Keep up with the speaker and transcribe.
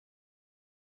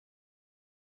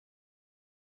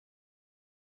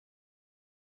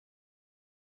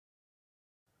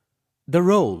The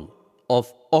role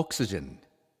of oxygen.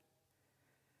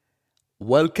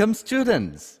 Welcome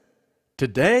students.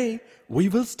 Today we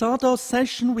will start our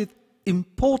session with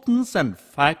importance and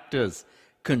factors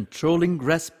controlling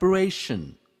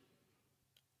respiration.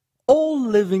 All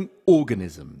living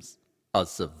organisms are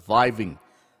surviving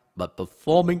by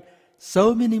performing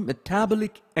so many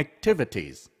metabolic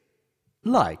activities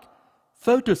like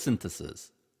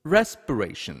photosynthesis,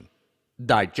 respiration,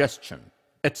 digestion,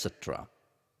 etc.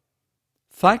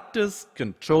 Factors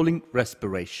controlling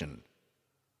respiration.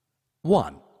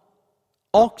 1.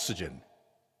 Oxygen.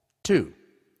 2.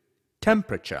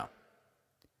 Temperature.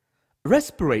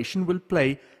 Respiration will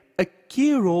play a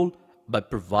key role by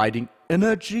providing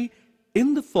energy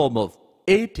in the form of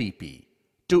ATP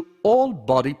to all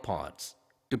body parts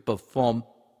to perform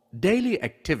daily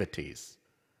activities.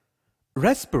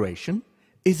 Respiration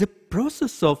is a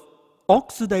process of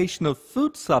oxidation of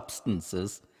food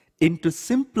substances into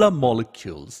simpler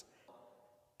molecules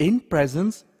in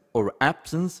presence or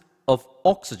absence of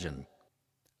oxygen.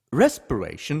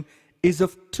 Respiration is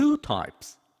of two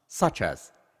types, such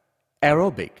as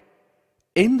aerobic,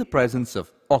 in the presence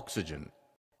of oxygen,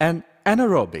 and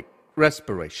anaerobic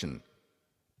respiration,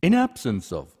 in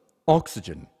absence of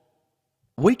oxygen.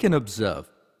 We can observe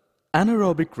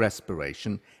anaerobic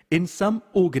respiration in some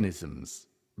organisms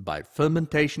by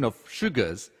fermentation of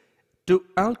sugars to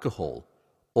alcohol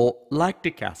or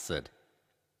lactic acid.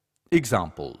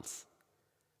 Examples: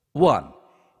 1.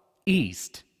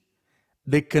 Yeast.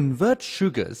 They convert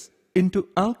sugars into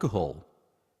alcohol.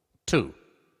 2.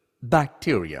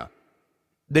 Bacteria.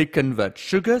 They convert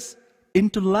sugars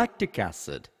into lactic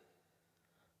acid.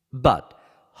 But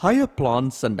higher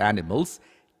plants and animals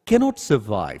cannot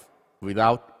survive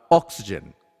without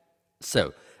oxygen,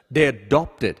 so they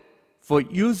adopted for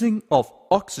using of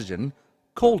oxygen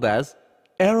called as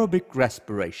aerobic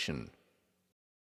respiration.